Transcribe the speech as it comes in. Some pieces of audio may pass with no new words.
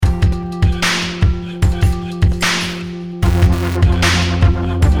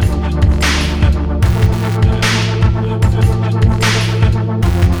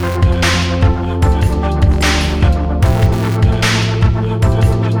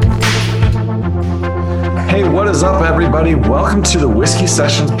What is up, everybody? Welcome to the Whiskey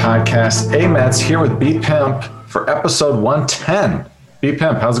Sessions podcast. A-Mets here with B-Pimp for episode 110.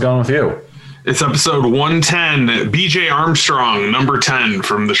 B-Pimp, how's it going with you? It's episode 110. BJ Armstrong, number 10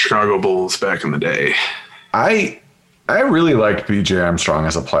 from the Chicago Bulls back in the day. I really liked BJ Armstrong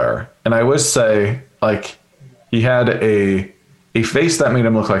as a player. And I would say, like, he had a face that made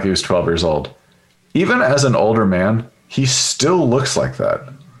him look like he was 12 years old. Even as an older man, he still looks like that.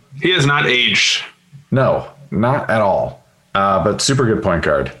 He has not aged. No, not at all. But super good point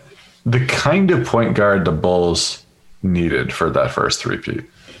guard. The kind of point guard the Bulls needed for that first three-peat.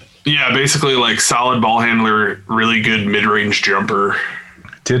 Yeah, basically like solid ball handler, really good mid-range jumper.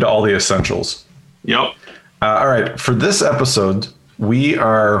 Did all the essentials. Yep. All right. For this episode, we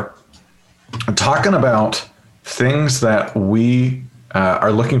are talking about things that we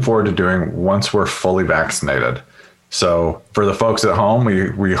are looking forward to doing once we're fully vaccinated. So for the folks at home,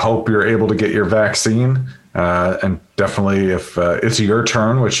 we hope you're able to get your vaccine. And definitely if it's your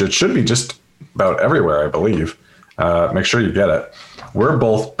turn, which it should be just about everywhere, I believe, make sure you get it. We're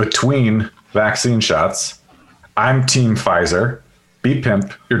both between vaccine shots. I'm Team Pfizer.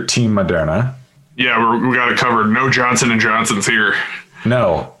 B-Pimp, you're Team Moderna. Yeah, we got it covered. No Johnson & Johnson's here.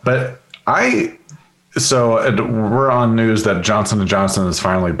 No, but So we're on news that Johnson & Johnson is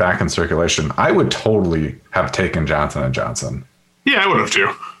finally back in circulation. I would totally have taken Johnson & Johnson. Yeah, I would have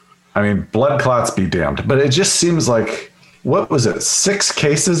too. I mean, blood clots be damned. But it just seems like, what was it, 6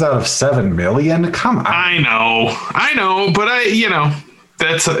 cases out of 7 million? Come on. I know. But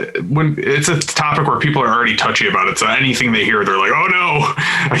that's when it's a topic where people are already touchy about it. So anything they hear, they're like, oh no,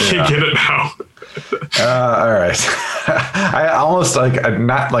 I can't get it now. All right. I almost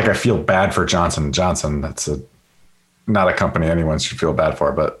not like I feel bad for Johnson & Johnson. That's not a company anyone should feel bad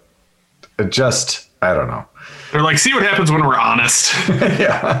for, but it just, I don't know. They're like, see what happens when we're honest.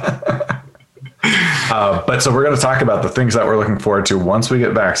 Yeah. But so we're going to talk about the things that we're looking forward to once we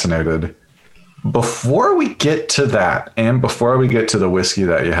get vaccinated. Before we get to that, and before we get to the whiskey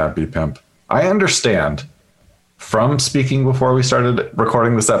that you have, B-Pimp, I understand from speaking before we started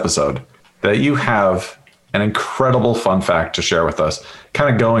recording this episode that you have an incredible fun fact to share with us,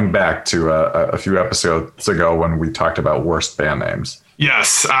 kind of going back to a few episodes ago when we talked about worst band names.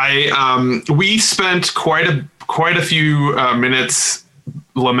 Yes, we spent quite a few minutes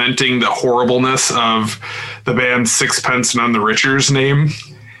lamenting the horribleness of the band Sixpence None the Richer's name.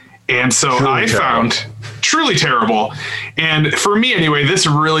 And so I found truly terrible. And for me anyway, this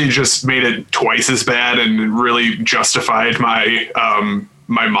really just made it twice as bad and really justified my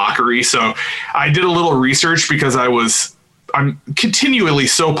my mockery. So I did a little research because I'm continually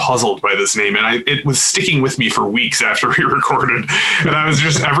so puzzled by this name, and it was sticking with me for weeks after we recorded. And I was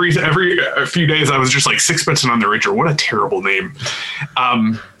just every few days I was just like, Sixpence None the Richer, what a terrible name.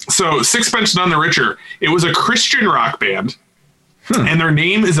 So Sixpence None the Richer, it was a Christian rock band. And their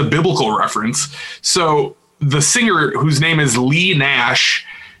name is a biblical reference. So the singer, whose name is Leigh Nash,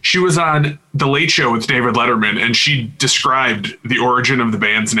 she was on The Late Show with David Letterman, and she described the origin of the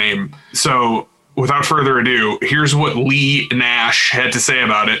band's name. So without further ado, here's what Leigh Nash had to say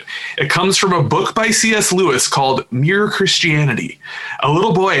about it. It comes from a book by C.S. Lewis called Mere Christianity. A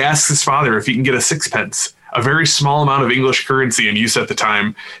little boy asks his father if he can get a sixpence, a very small amount of English currency in use at the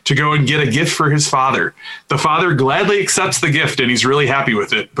time, to go and get a gift for his father. The father gladly accepts the gift, and he's really happy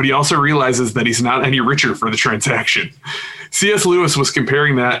with it, but he also realizes that he's not any richer for the transaction. C.S. Lewis was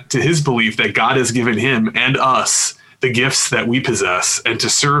comparing that to his belief that God has given him and us the gifts that we possess, and to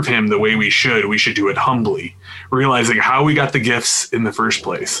serve him the way we should do it humbly, realizing how we got the gifts in the first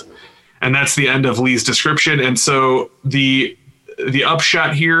place. And that's the end of Leigh's description. And so the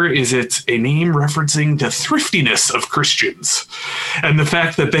upshot here is it's a name referencing the thriftiness of Christians and the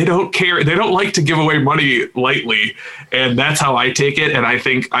fact that they don't care. They don't like to give away money lightly. And that's how I take it. And I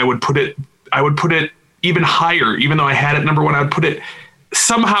think I would put it even higher. Even though I had it number one, I would put it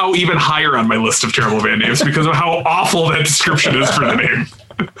somehow even higher on my list of terrible band names because of how awful that description is for the name.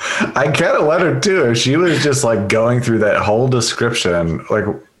 I kind of let her too. If she was just like going through that whole description, like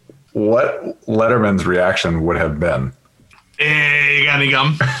what Letterman's reaction would have been. Hey, you got any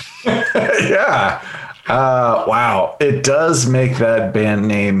gum? Yeah. Wow. It does make that band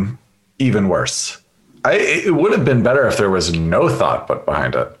name even worse. It would have been better if there was no thought put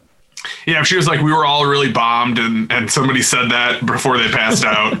behind it. Yeah, if she was like, we were all really bombed and somebody said that before they passed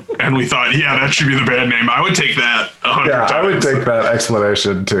out and we thought, yeah, that should be the band name. I would take that 100 times. I would take that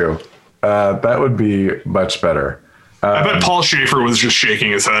explanation too. That would be much better. I bet Paul Schaefer was just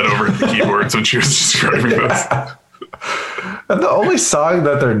shaking his head over the keyboards when she was describing this. And the only song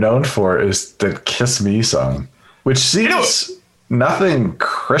that they're known for is the Kiss Me song, which seems nothing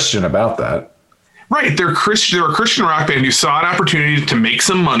Christian about that. Right. They're a Christian rock band who saw an opportunity to make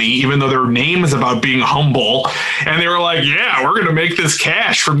some money, even though their name is about being humble. And they were like, yeah, we're going to make this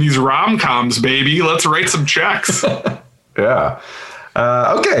cash from these rom-coms, baby. Let's write some checks. Yeah.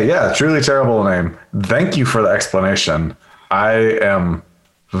 Okay. Yeah. Truly Terrible name. Thank you for the explanation. I am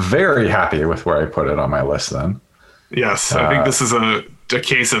very happy with where I put it on my list then. Yes. I think this is a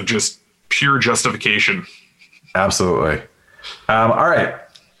case of just pure justification. Absolutely. All right.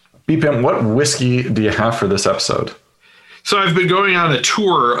 B-Pimp, what whiskey do you have for this episode? So I've been going on a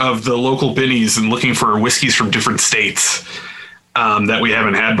tour of the local binnies and looking for whiskeys from different states that we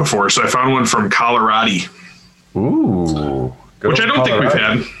haven't had before. So I found one from Colorado. Ooh. Which I don't think we've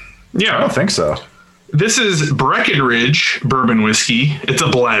had. Yeah. I don't think so. This is Breckenridge bourbon whiskey. It's a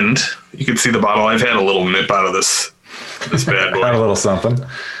blend. You can see the bottle. I've had a little nip out of this bad boy. Had a little something.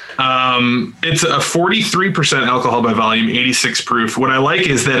 It's a 43% alcohol by volume, 86 proof. What I like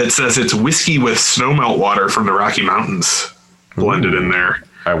is that it says it's whiskey with snowmelt water from the Rocky Mountains blended in there.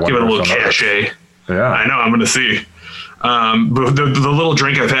 Give it a little cachet. Yeah. I know. I'm going to see. But the little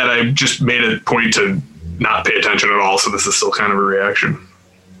drink I've had, I just made a point to not pay attention at all. So this is still kind of a reaction.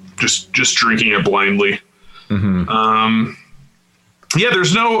 Just drinking it blindly. Mm-hmm. Yeah,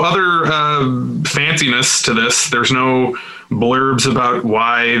 there's no other fanciness to this. There's no blurbs about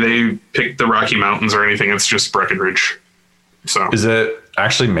why they picked the Rocky Mountains or anything. It's just Breckenridge. So is it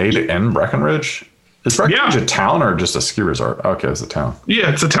actually made in Breckenridge? Is Breckenridge a town or just a ski resort? Okay, it's a town.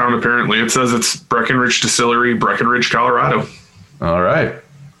 Yeah, it's a town apparently. It says it's Breckenridge Distillery, Breckenridge, Colorado. All right.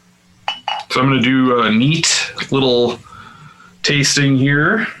 So I'm going to do a neat little tasting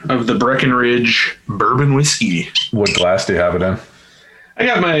here of the Breckenridge bourbon whiskey. What glass do you have it in? I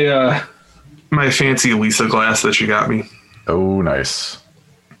got my fancy Lisa glass that you got me. Oh, nice.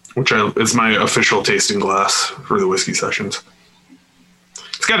 Which is my official tasting glass for the whiskey sessions.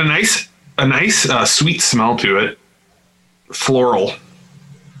 It's got a nice sweet smell to it. Floral.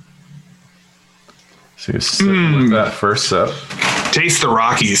 So you sip with that first sip. Taste the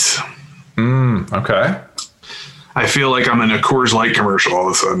Rockies. Okay. I feel like I'm in a Coors Light commercial all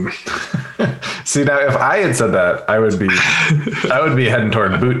of a sudden. See, now if I had said that, I would be heading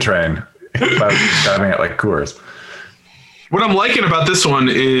toward Boot Train if I was describing it like Coors. What I'm liking about this one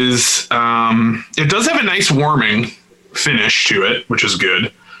is it does have a nice warming finish to it, which is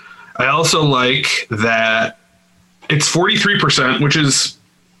good. I also like that it's 43%, which is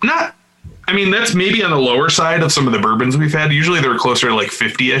not, I mean, that's maybe on the lower side of some of the bourbons we've had. Usually they're closer to like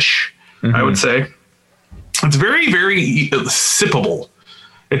 50-ish, I would say. It's very, very sippable.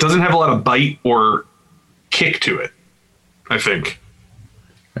 It doesn't have a lot of bite or kick to it, I think.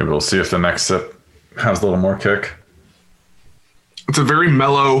 Maybe we'll see if the next sip has a little more kick. It's a very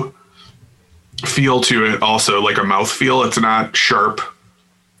mellow feel to it also, like a mouth feel. It's not sharp.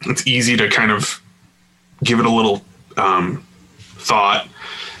 It's easy to kind of give it a little thought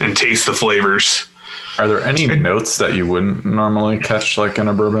and taste the flavors. Are there any notes that you wouldn't normally catch like in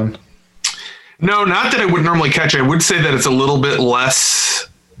a bourbon? No, not that I would normally catch. I would say that it's a little bit less.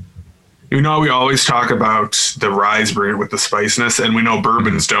 You know, we always talk about the rye brewed with the spiciness, and we know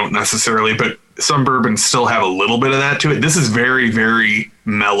bourbons don't necessarily, but some bourbons still have a little bit of that to it. This is very, very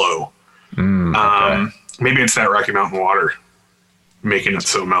mellow. Okay. Maybe it's that Rocky Mountain water making it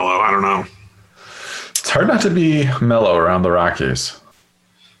so mellow. I don't know. It's hard not to be mellow around the Rockies.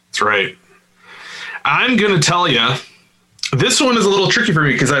 That's right. I'm going to tell you, this one is a little tricky for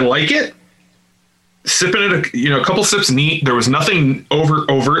me because I like it. Sipping it, a couple sips neat. There was nothing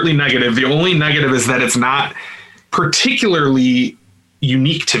overtly negative. The only negative is that it's not particularly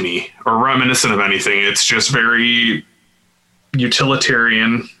unique to me or reminiscent of anything. It's just very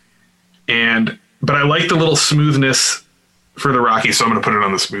utilitarian, but I like the little smoothness for the Rocky, so I'm going to put it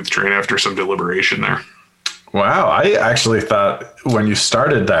on the smooth train after some deliberation there. Wow, I actually thought when you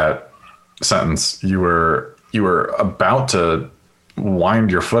started that sentence, you were about to wind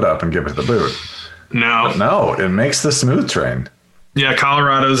your foot up and give it the boot. No, it makes the smooth train. Yeah,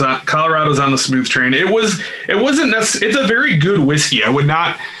 Colorado's on the smooth train. It's a very good whiskey. I would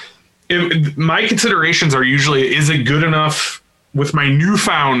not. My considerations are usually, is it good enough with my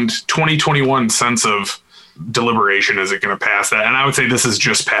newfound 2021 sense of deliberation? Is it going to pass that? And I would say this is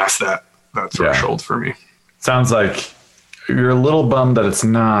just past that threshold for me. Sounds like you're a little bummed that it's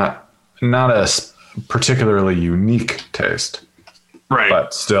not a particularly unique taste, right?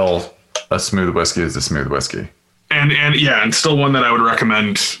 But still, a smooth whiskey is a smooth whiskey. And still one that I would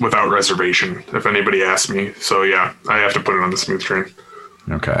recommend without reservation if anybody asks me. So yeah, I have to put it on the smooth train.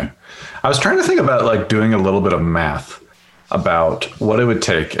 Okay. I was trying to think about like doing a little bit of math about what it would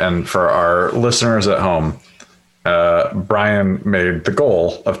take. And for our listeners at home, Brian made the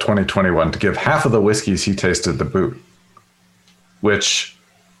goal of 2021 to give half of the whiskeys he tasted the boot, which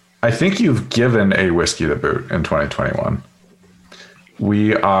I think you've given a whiskey the boot in 2021.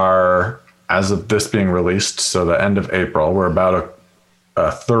 We are, as of this being released, so the end of April, we're about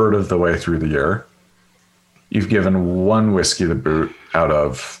a third of the way through the year. You've given one whiskey the boot out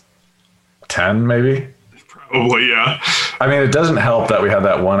of 10, maybe? Probably, yeah. I mean, it doesn't help that we had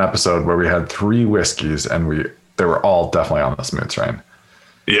that one episode where we had 3 whiskeys and they were all definitely on the smooth train.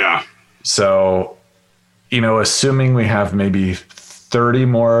 Yeah. So, assuming we have maybe 30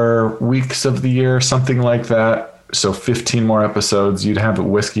 more weeks of the year, something like that. So 15 more episodes, you'd have a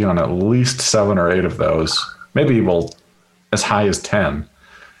whiskey on at least 7 or 8 of those, maybe as high as 10.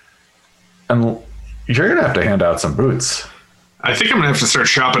 And you're going to have to hand out some boots. I think I'm going to have to start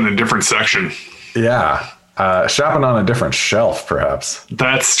shopping in a different section. Yeah. Shopping on a different shelf, perhaps.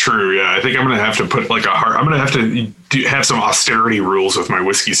 That's true. Yeah. I think I'm going to have to put I'm going to have to have some austerity rules with my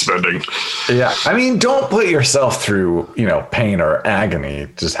whiskey spending. Yeah. I mean, don't put yourself through, pain or agony,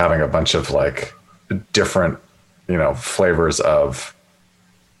 just having a bunch of different, flavors of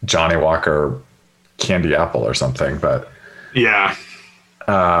Johnny Walker candy apple or something. But yeah.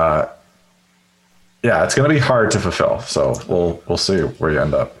 Yeah, it's going to be hard to fulfill. So we'll see where you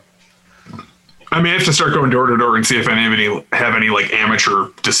end up. I may have to start going door to door and see if any have any amateur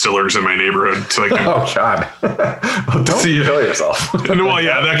distillers in my neighborhood. So oh God! Well, don't kill yourself. Well,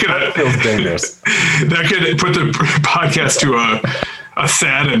 yeah, that feels dangerous. That could put the podcast to a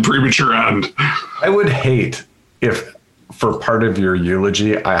sad and premature end. I would hate if, for part of your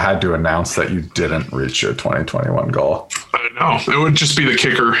eulogy, I had to announce that you didn't reach your 2021 goal. No, it would just be the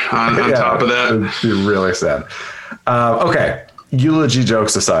kicker on top of that. It would be really sad. Okay. Eulogy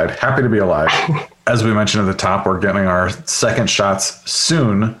jokes aside, happy to be alive. As we mentioned at the top, we're getting our second shots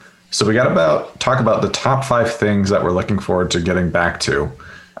soon. So we got to talk about the top 5 things that we're looking forward to getting back to.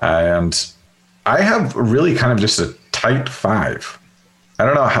 And I have really kind of just a tight 5. I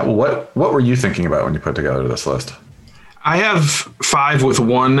don't know. What were you thinking about when you put together this list? I have 5 with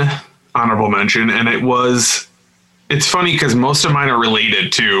one honorable mention, and it's funny because most of mine are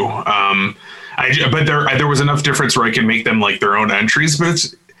related too. But there was enough difference where I can make them their own entries. But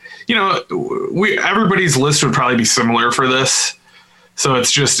it's, everybody's list would probably be similar for this. So it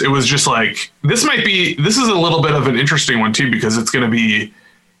was just this is a little bit of an interesting one too, because it's going to be,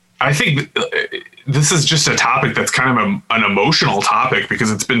 I think this is just a topic that's kind of an emotional topic because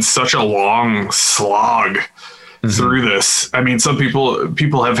it's been such a long slog through this. I mean, some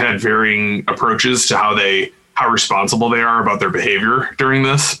people have had varying approaches to how responsible they are about their behavior during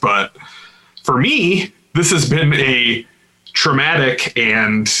this. But for me, this has been a traumatic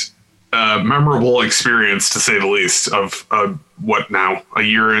and memorable experience, to say the least, of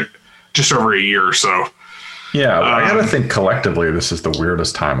just over a year or so. Yeah, I got to think collectively, this is the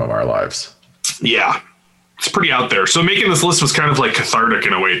weirdest time of our lives. Yeah, it's pretty out there. So making this list was kind of cathartic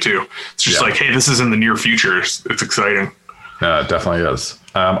in a way too. It's just hey, this is in the near future. It's exciting. Yeah, it definitely is.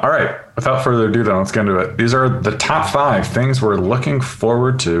 All right, without further ado, then let's get into it. These are the top 5 things we're looking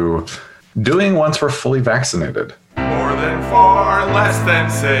forward to doing once we're fully vaccinated. More than 4, less than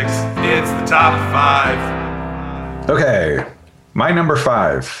 6. It's the top 5. Okay, my number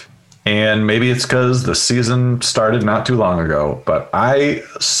 5. And maybe it's because the season started not too long ago, but I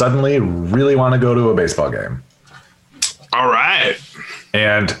suddenly really want to go to a baseball game. All right.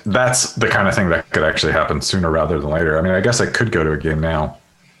 And that's the kind of thing that could actually happen sooner rather than later. I mean, I guess I could go to a game now.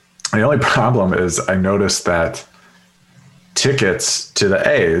 The only problem is I noticed that tickets to the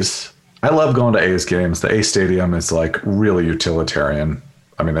A's, I love going to A's games. The A Stadium is really utilitarian.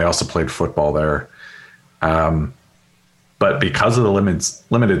 I mean, they also played football there. But because of the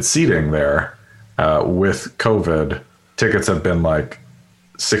limited seating there, with COVID, tickets have been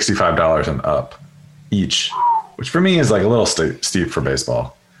 $65 and up each, which for me is a little steep for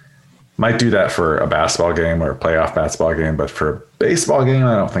baseball. Might do that for a basketball game or a playoff basketball game, but for a baseball game,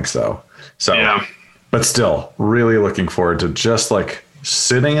 I don't think so. So, yeah. But still, really looking forward to just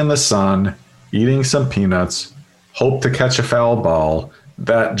sitting in the sun, eating some peanuts, hope to catch a foul ball.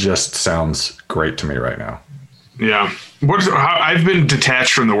 That just sounds great to me right now. Yeah. I've been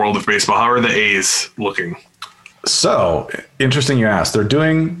detached from the world of baseball. How are the A's looking? So interesting you asked. They're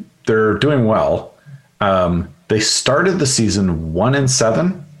doing well. They started the season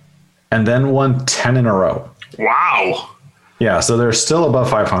 1-7 and then won 10 in a row. Wow. Yeah. So they're still above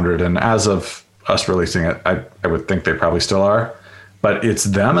 500. And as of us releasing it, I would think they probably still are, but it's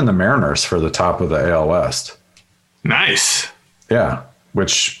them and the Mariners for the top of the AL West. Nice. Yeah.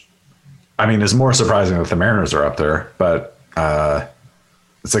 Which, I mean, is more surprising that the Mariners are up there, but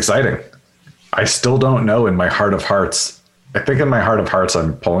it's exciting. I still don't know in my heart of hearts. I think in my heart of hearts,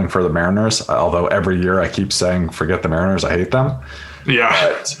 I'm pulling for the Mariners, although every year I keep saying, forget the Mariners. I hate them.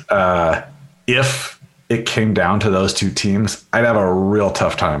 Yeah. But if it came down to those two teams, I'd have a real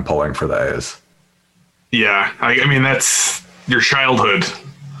tough time pulling for the A's. Yeah. I mean, that's your childhood.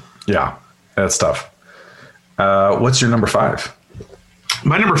 Yeah, that's tough. What's your number 5?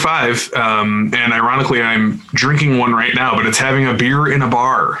 My number 5, and ironically, I'm drinking one right now, but it's having a beer in a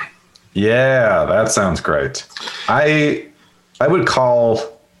bar. Yeah, that sounds great. I would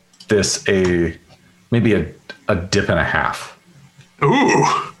call this maybe a dip and a half. Ooh.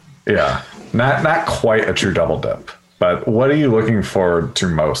 Yeah, not quite a true double dip. But what are you looking forward to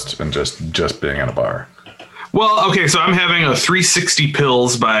most in just being in a bar? Well, okay, so I'm having a 360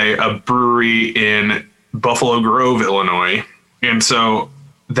 Pils by a brewery in Buffalo Grove, Illinois. And so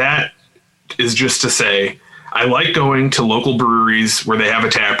that is just to say, I like going to local breweries where they have a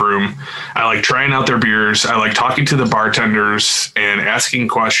tap room. I like trying out their beers. I like talking to the bartenders and asking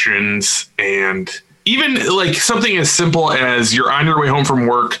questions. And even like something as simple as you're on your way home from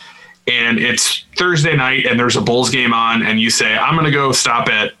work and it's Thursday night and there's a Bulls game on and you say, I'm going to go stop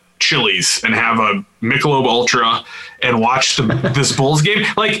at Chili's and have a Michelob Ultra and watch this Bulls game.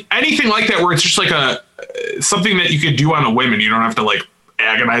 Like anything like that where it's just like something that you could do on a whim and you don't have to like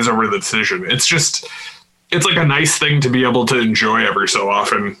agonize over the decision. It's like a nice thing to be able to enjoy every so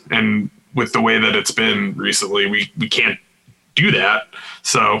often. And with the way that it's been recently, we can't do that.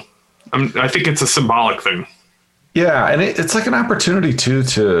 So I think it's a symbolic thing. Yeah. And it's like an opportunity too,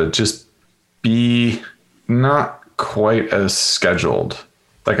 to just be not quite as scheduled.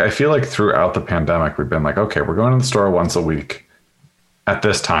 Like, I feel like throughout the pandemic, we've been like, okay, we're going to the store once a week at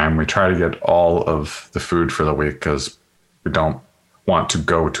this time. We try to get all of the food for the week because we don't want to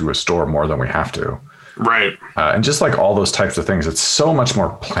go to a store more than we have to. Right. And just like all those types of things, it's so much more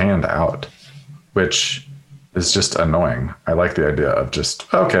planned out, which is just annoying. I like the idea of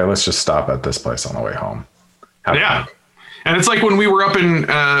just, okay, let's just stop at this place on the way home. Yeah. And it's like when we were up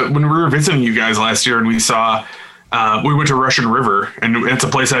when we were visiting you guys last year and we saw, we went to Russian River and it's a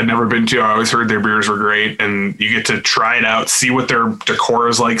place I'd never been to. I always heard their beers were great and you get to try it out, see what their decor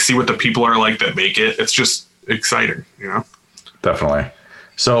is like, see what the people are like that make it. It's just exciting, you know? Definitely.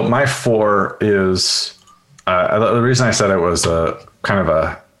 So my 4 is, the reason I said it was kind of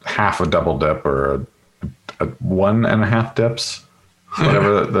a half a double dip or a 1.5 dips,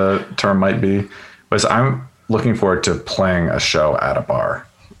 whatever the term might be, was I'm looking forward to playing a show at a bar.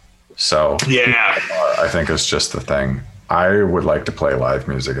 So yeah, I think is just the thing. I would like to play live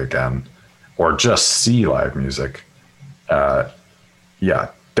music again or just see live music. Yeah,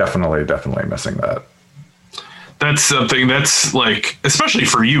 definitely missing that. That's something that's like, especially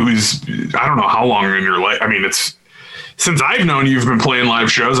for you, who's, I don't know how long in your life. I mean, it's since I've known you've been playing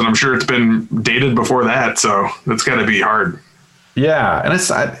live shows and I'm sure it's been dated before that. So that's gotta be hard. Yeah. And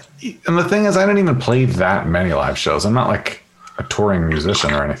and the thing is, I didn't even play that many live shows. I'm not like a touring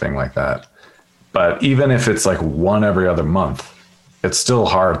musician or anything like that. But even if it's like one every other month, it's still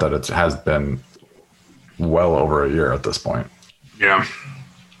hard that it has been well over a year at this point. Yeah.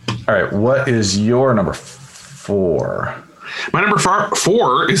 All right. What is your number 4? My number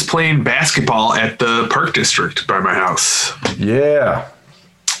 4 is playing basketball at the Park District by my house. Yeah.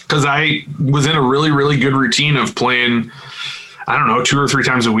 Because I was in a really, really good routine of playing, I don't know, 2 or 3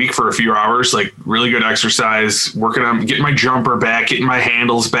 times a week for a few hours, like really good exercise, working on getting my jumper back, getting my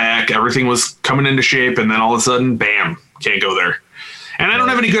handles back. Everything was coming into shape. And then all of a sudden, bam, can't go there. And I don't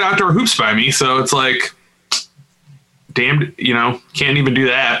have any good outdoor hoops by me. So it's like, damned, can't even do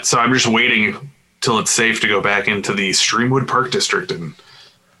that. So I'm just waiting till it's safe to go back into the Streamwood Park District and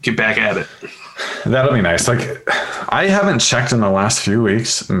get back at it. That'll be nice. Like, I haven't checked in the last few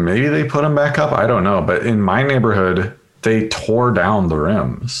weeks. Maybe they put them back up. I don't know. But in my neighborhood, they tore down the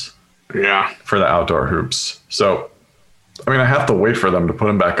rims. Yeah. For the outdoor hoops. So, I mean, I have to wait for them to put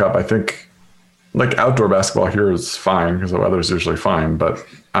them back up. I think like outdoor basketball here is fine because the weather's usually fine. But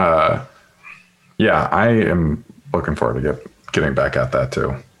yeah, I am looking forward to getting back at that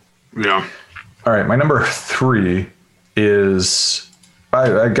too. Yeah. All right. My number 3 is,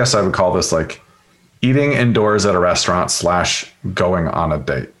 I guess I would call this like eating indoors at a restaurant / going on a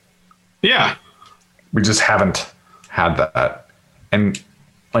date. Yeah. We just haven't had that. And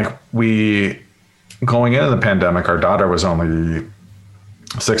like going into the pandemic, our daughter was only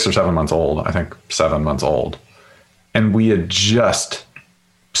 6 or 7 months old. I think 7 months old. And we had just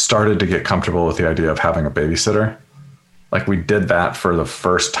started to get comfortable with the idea of having a babysitter. Like we did that for the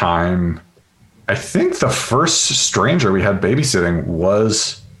first time. I think the first stranger we had babysitting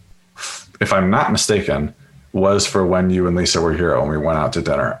was, if I'm not mistaken, was for when you and Lisa were here and we went out to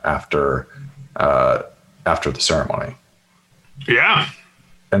dinner after after the ceremony. Yeah.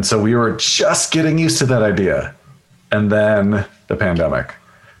 And so we were just getting used to that idea. And then the pandemic.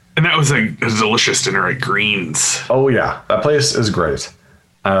 And that was a delicious dinner at Green's. Oh, yeah. That place is great.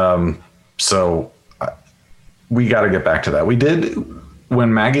 So we got to get back to that. We did,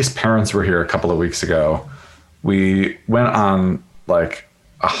 when Maggie's parents were here a couple of weeks ago, we went on like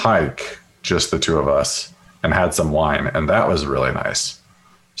a hike, just the two of us, and had some wine. And that was really nice.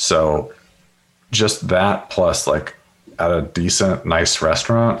 So just that plus like at a decent, nice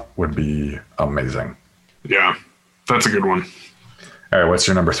restaurant would be amazing. Yeah, that's a good one. All right, what's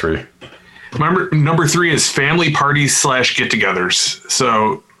your number 3? Number 3 is family parties / get-togethers.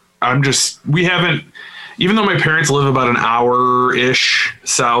 So we haven't, even though my parents live about an hour-ish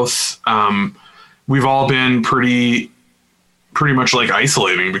south, we've all been pretty much like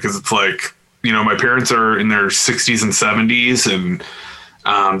isolating because it's like, my parents are in their 60s and 70s and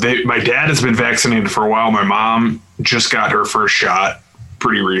my dad has been vaccinated for a while. My mom just got her first shot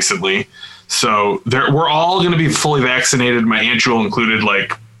pretty recently. So we're all going to be fully vaccinated. My Aunt Jewel included,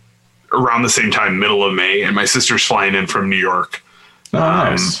 like around the same time, middle of May, and my sister's flying in from New York. Oh,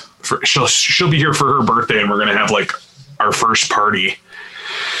 nice. She'll be here for her birthday, and we're going to have like our first party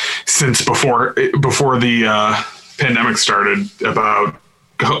since before the pandemic started.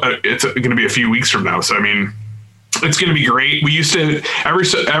 It's going to be a few weeks from now. So, I mean, it's going to be great. We used to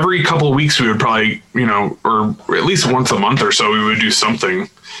every couple of weeks we would probably, or at least once a month or so, we would do something.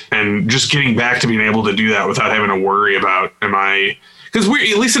 And just getting back to being able to do that without having to worry about, because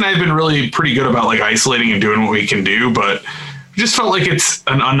Lisa and I have been really pretty good about like isolating and doing what we can do, but we just felt like it's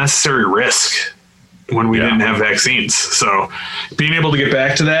an unnecessary risk when we didn't have vaccines. So being able to get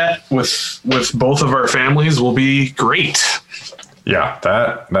back to that with both of our families will be great. Yeah,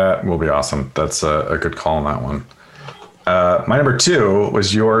 that will be awesome. That's a good call on that one. My number 2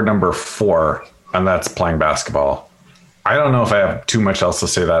 was your number 4, and that's playing basketball. I don't know if I have too much else to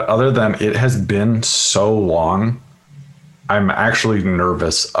say that other than it has been so long. I'm actually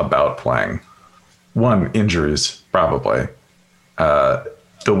nervous about playing. One, injuries, probably. The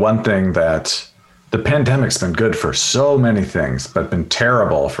one thing that the pandemic's been good for so many things, but been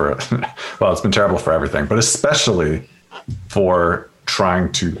terrible for, well, it's been terrible for everything, but especially for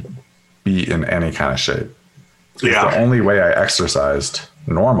trying to be in any kind of shape. Yeah. The only way I exercised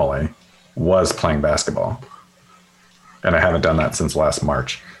normally was playing basketball. And I haven't done that since last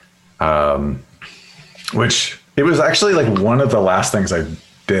March, which it was actually like one of the last things I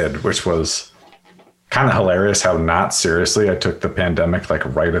did, which was kind of hilarious how not seriously I took the pandemic, like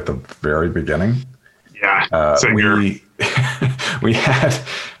right at the very beginning. Yeah. We had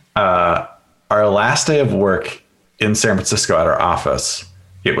our last day of work in San Francisco at our office.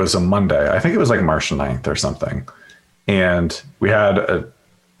 It was a Monday. I think it was like March 9th or something. And we had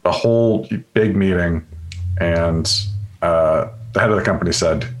a whole big meeting, and the head of the company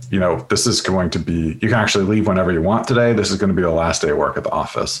said, this is going to be, you can actually leave whenever you want today. This is going to be the last day of work at the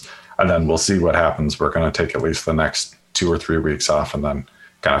office. And then we'll see what happens. We're going to take at least the next 2 or 3 weeks off and then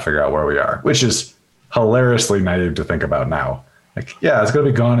kind of figure out where we are, which is hilariously naive to think about now. Like, yeah, it's going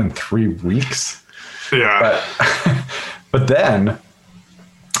to be gone in 3 weeks. Yeah. But then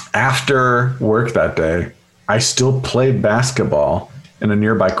after work that day, I still played basketball in a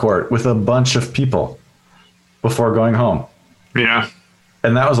nearby court with a bunch of people before going home. Yeah.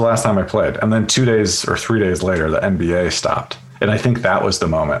 And that was the last time I played. And then 2 days or 3 days later, the NBA stopped. And I think that was the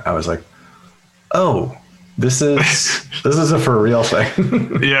moment I was like, oh, this is a for real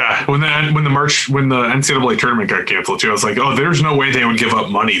thing. Yeah. When the NCAA tournament got canceled too, I was like, oh, there's no way they would give up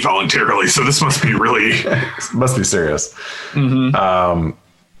money voluntarily. So this must be really must be serious. Mm-hmm.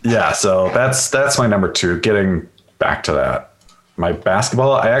 Yeah. So that's my number 2, getting back to that. My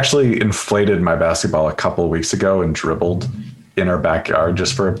basketball, I actually inflated my basketball a couple of weeks ago and dribbled in our backyard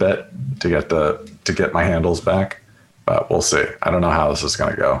just for a bit to get my handles back. But we'll see. I don't know how this is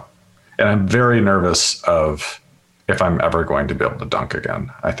going to go. And I'm very nervous of if I'm ever going to be able to dunk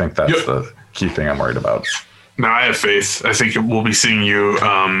again. I think that's the key thing I'm worried about. No, I have faith. I think we'll be seeing you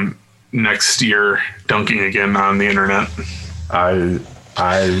next year dunking again on the internet. I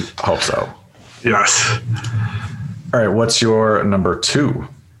hope so. Yes. All right. What's your number 2?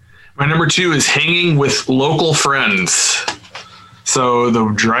 My number 2 is hanging with local friends. So the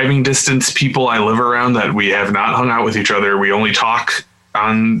driving distance people I live around that we have not hung out with each other. We only talk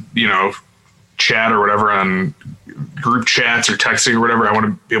on, chat or whatever, on group chats or texting or whatever. I want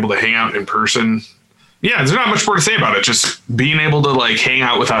to be able to hang out in person. Yeah, there's not much more to say about it. Just being able to like hang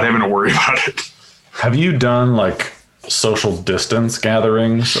out without having to worry about it. Have you done like social distance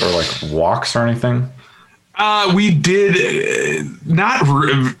gatherings or like walks or anything? We did not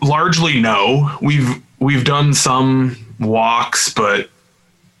largely. No, we've done some walks, but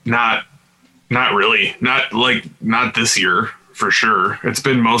not really. Not this year for sure. It's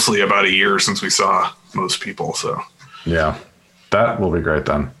been mostly about a year since we saw most people. So Yeah, that will be great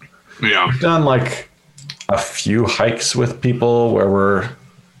then. yeah, We've done like a few hikes with people where we're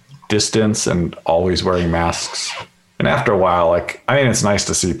distance and always wearing masks. And after a while, like, I mean, it's nice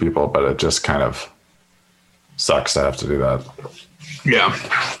to see people, but it just kind of sucks to have to do that. yeah.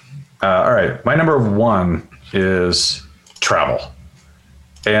 All right. My number one is travel.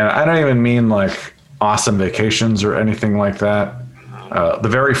 And I don't even mean like awesome vacations or anything like that. The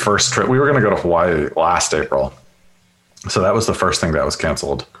very first trip, we were going to go to Hawaii last April. So that was the first thing that was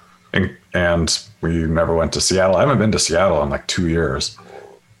canceled. And we never went to Seattle. I haven't been to Seattle in like 2 years.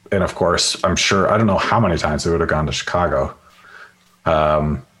 And of course, I'm sure, I don't know how many times we would have gone to Chicago.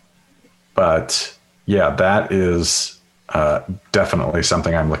 But yeah, that is definitely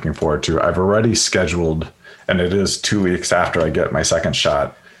something I'm looking forward to. I've already scheduled, and it is 2 weeks after I get my second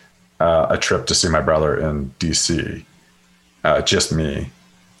shot, a trip to see my brother in DC. Just me.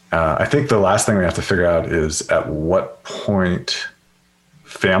 I think the last thing we have to figure out is at what point,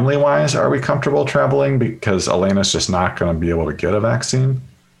 family-wise, are we comfortable traveling? Because Elena's just not going to be able to get a vaccine.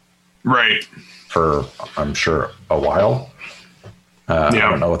 Right. For, I'm sure, a while. I Yeah.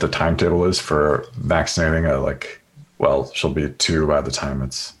 don't know what the timetable is for vaccinating she'll be 2 by the time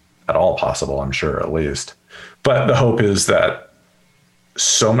it's at all possible, I'm sure, at least. But the hope is that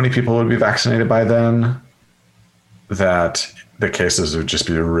so many people would be vaccinated by then that the cases would just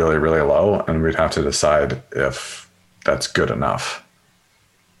be really, really low, and we'd have to decide if that's good enough.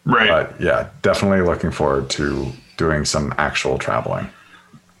 Right. But yeah, definitely looking forward to doing some actual traveling.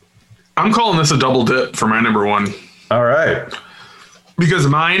 I'm calling this a double dip for my number one. All right. Because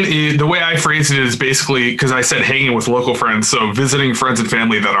mine, the way I phrase it is basically because I said hanging with local friends. So visiting friends and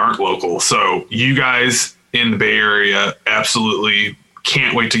family that aren't local. So you guys in the Bay Area, absolutely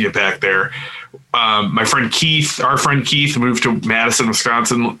can't wait to get back there. My friend Keith, our friend Keith, moved to Madison,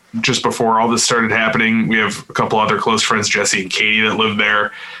 Wisconsin just before all this started happening. We have a couple other close friends, Jesse and Katie, that live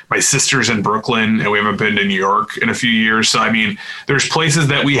there. My sister's in Brooklyn, and we haven't been to New York in a few years. So, I mean, there's places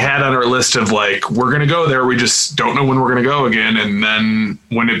that we had on our list of like, we're going to go there. We just don't know when we're going to go again. And then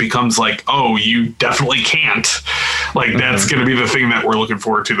when it becomes like, oh, you definitely can't, like, that's going to be the thing that we're looking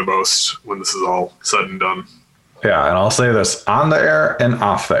forward to the most when this is all said and done. Yeah. And I'll say this on the air and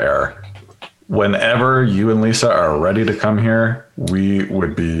off the air. Whenever you and Lisa are ready to come here, we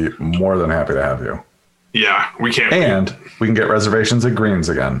would be more than happy to have you. Yeah, we can't. And we can get reservations at Greens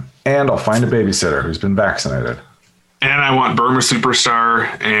again. And I'll find a babysitter who's been vaccinated. And I want Burma Superstar.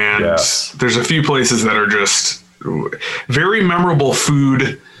 And Yes. There's a few places that are just very memorable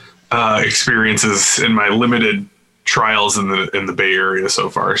food experiences in my limited trials in the Bay Area so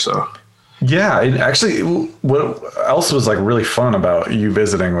far. So Yeah, actually, what else was like really fun about you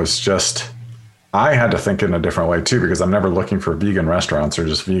visiting was just, I had to think in a different way too, because I'm never looking for vegan restaurants or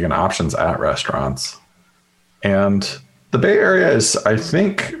just vegan options at restaurants. And the Bay Area is, I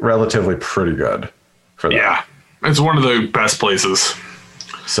think, relatively pretty good for that. yeah, it's one of the best places.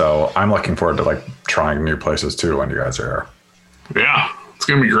 So I'm looking forward to like trying new places too when you guys are here. Yeah, it's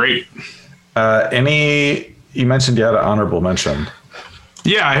going to be great. You mentioned you had an honorable mention.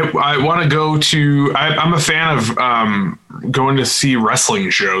 Yeah, I want to go to. I'm a fan of going to see wrestling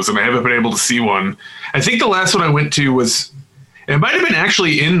shows, and I haven't been able to see one. I think the last one I went to was, it might have been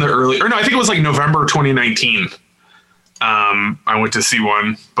actually in the early, or no, I think it was like November 2019. I went to see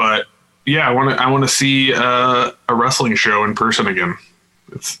one, but yeah, I want to see a wrestling show in person again.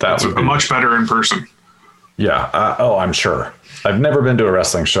 It's much better in person. Yeah. I'm sure. I've never been to a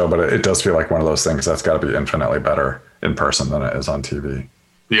wrestling show, but it does feel like one of those things that's got to be infinitely better in person than it is on TV.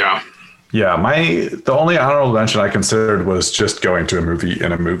 Yeah. Yeah. The only honorable mention I considered was just going to a movie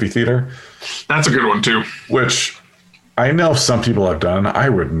in a movie theater. That's a good one too. Which I know some people have done. I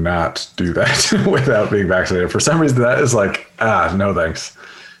would not do that without being vaccinated. For some reason, that is like, no thanks.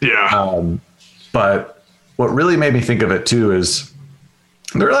 Yeah. But what really made me think of it too is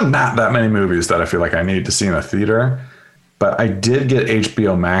there are not that many movies that I feel like I need to see in a theater. But I did get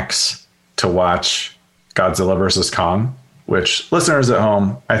HBO Max to watch Godzilla vs. Kong, which listeners at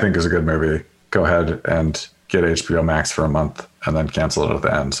home, I think is a good movie. Go ahead and get HBO Max for a month and then cancel it at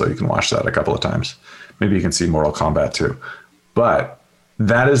the end so you can watch that a couple of times. Maybe you can see Mortal Kombat too. But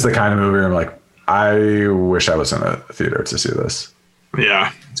that is the kind of movie where I'm like, I wish I was in a theater to see this.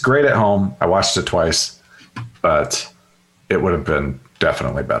 Yeah. It's great at home. I watched it twice, but it would have been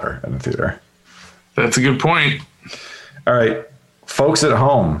definitely better in the theater. That's a good point. All right, folks at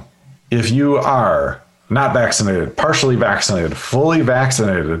home, if you are not vaccinated, partially vaccinated, fully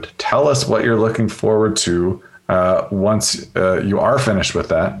vaccinated. Tell us what you're looking forward to once you are finished with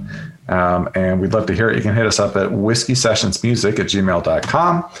that. And we'd love to hear it. You can hit us up at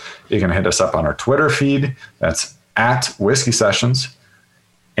whiskeysessionsmusic@gmail.com. You can hit us up on our Twitter feed. That's at Whiskey Sessions.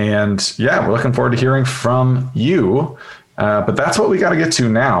 And yeah, we're looking forward to hearing from you. But that's what we got to get to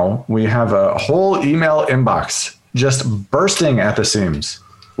now. We have a whole email inbox just bursting at the seams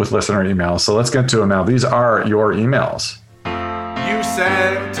with listener emails. So let's get to them now. These are your emails. You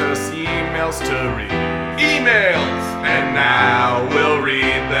sent us emails to read. Emails! And now we'll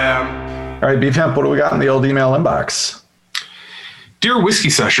read them. All right, B-Pimp, what do we got in the old email inbox? Dear Whiskey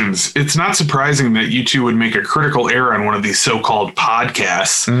Sessions, it's not surprising that you two would make a critical error on one of these so-called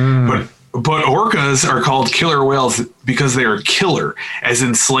podcasts, but orcas are called killer whales because they are killer, as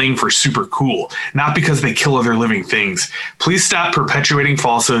in slang for super cool, not because they kill other living things. Please stop perpetuating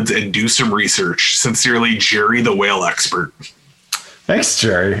falsehoods and do some research. Sincerely, Jerry the whale expert. Thanks,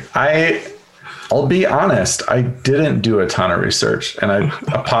 Jerry. I'll be honest, I didn't do a ton of research, and I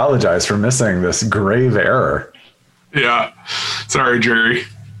apologize for missing this grave error. Yeah. Sorry, Jerry.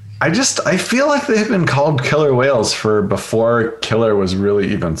 I feel like they've been called killer whales for before killer was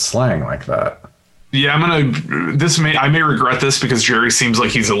really even slang like that. Yeah, I may regret this because Jerry seems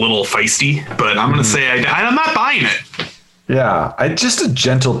like he's a little feisty, but I'm going to say I'm not buying it. Yeah, just a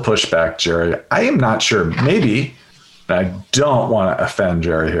gentle pushback, Jerry. I am not sure. Maybe, and I don't want to offend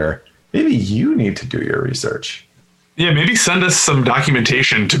Jerry here, maybe you need to do your research. Yeah, maybe send us some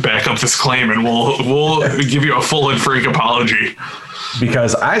documentation to back up this claim, and we'll give you a full and frank apology.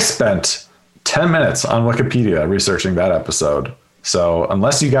 Because I spent 10 minutes on Wikipedia researching that episode. So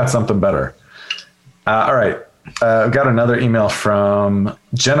unless you got something better. All right. I've got another email from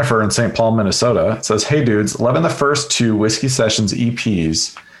Jennifer in St. Paul, Minnesota. It says, hey, dudes, loving the first 2 Whiskey Sessions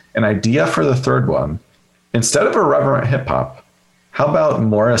EPs. An idea for the third one. Instead of irreverent hip hop, how about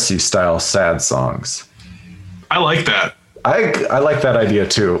Morrissey-style sad songs? I like that. I like that idea,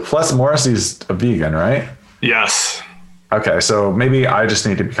 too. Plus, Morrissey's a vegan, right? Yes. Okay, so maybe I just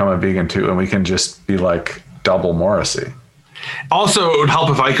need to become a vegan too, and we can just be like double Morrissey. Also, it would help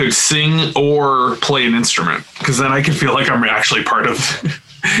if I could sing or play an instrument, because then I can feel like I'm actually part of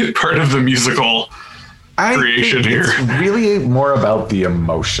the musical creation here. It's really more about the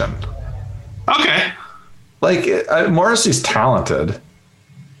emotion. Okay. Like Morrissey's talented,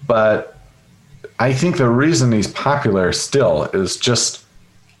 but I think the reason he's popular still is just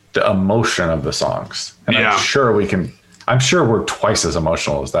the emotion of the songs. And yeah. I'm sure we're twice as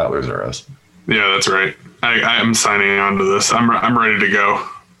emotional as that loser is. Yeah, that's right. I'm signing on to this. I'm ready to go.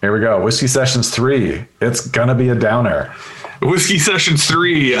 Here we go. Whiskey Sessions 3. It's gonna be a downer. Whiskey Sessions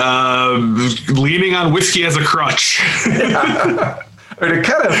 3. Leaning on whiskey as a crutch. Yeah. It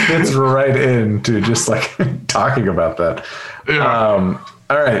kind of fits right into just like talking about that. Yeah.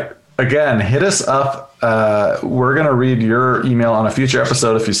 All right. Again, hit us up. We're going to read your email on a future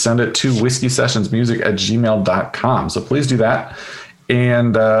episode if you send it to whiskeysessionsmusic@gmail.com. So please do that.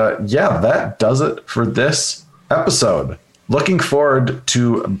 And yeah, that does it for this episode. Looking forward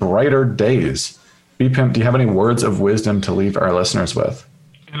to brighter days. B-Pimp, do you have any words of wisdom to leave our listeners with?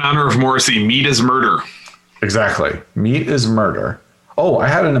 In honor of Morrissey, meat is murder. Exactly. Meat is murder. Oh, I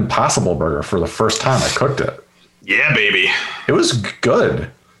had an Impossible Burger for the first time I cooked it. Yeah, baby. It was good.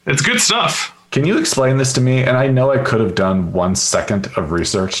 It's good stuff. Can you explain this to me? And I know I could have done 1 second of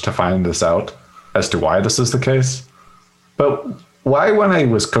research to find this out as to why this is the case. But why, when I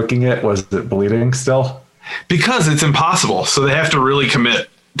was cooking it, was it bleeding still? Because it's impossible. So they have to really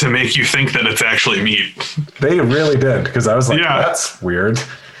commit to make you think that it's actually meat. They really did, because I was like, Yeah. That's weird.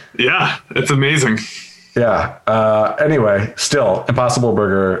 Yeah, it's amazing. Yeah. Anyway, still, Impossible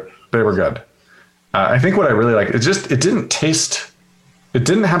Burger, they were good. I think what I really like, it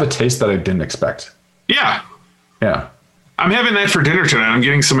didn't have a taste that I didn't expect. Yeah. Yeah. I'm having that for dinner tonight. I'm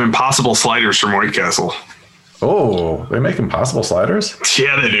getting some Impossible sliders from White Castle. Oh, they make Impossible sliders?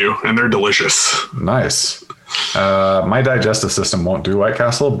 Yeah, they do. And they're delicious. Nice. My digestive system won't do White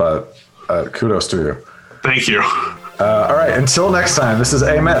Castle, but kudos to you. Thank you. All right. Until next time, this is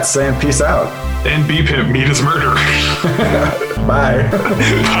Amet saying peace out. And B-Pimp, meat is murder. Bye.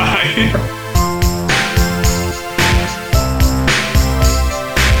 Bye.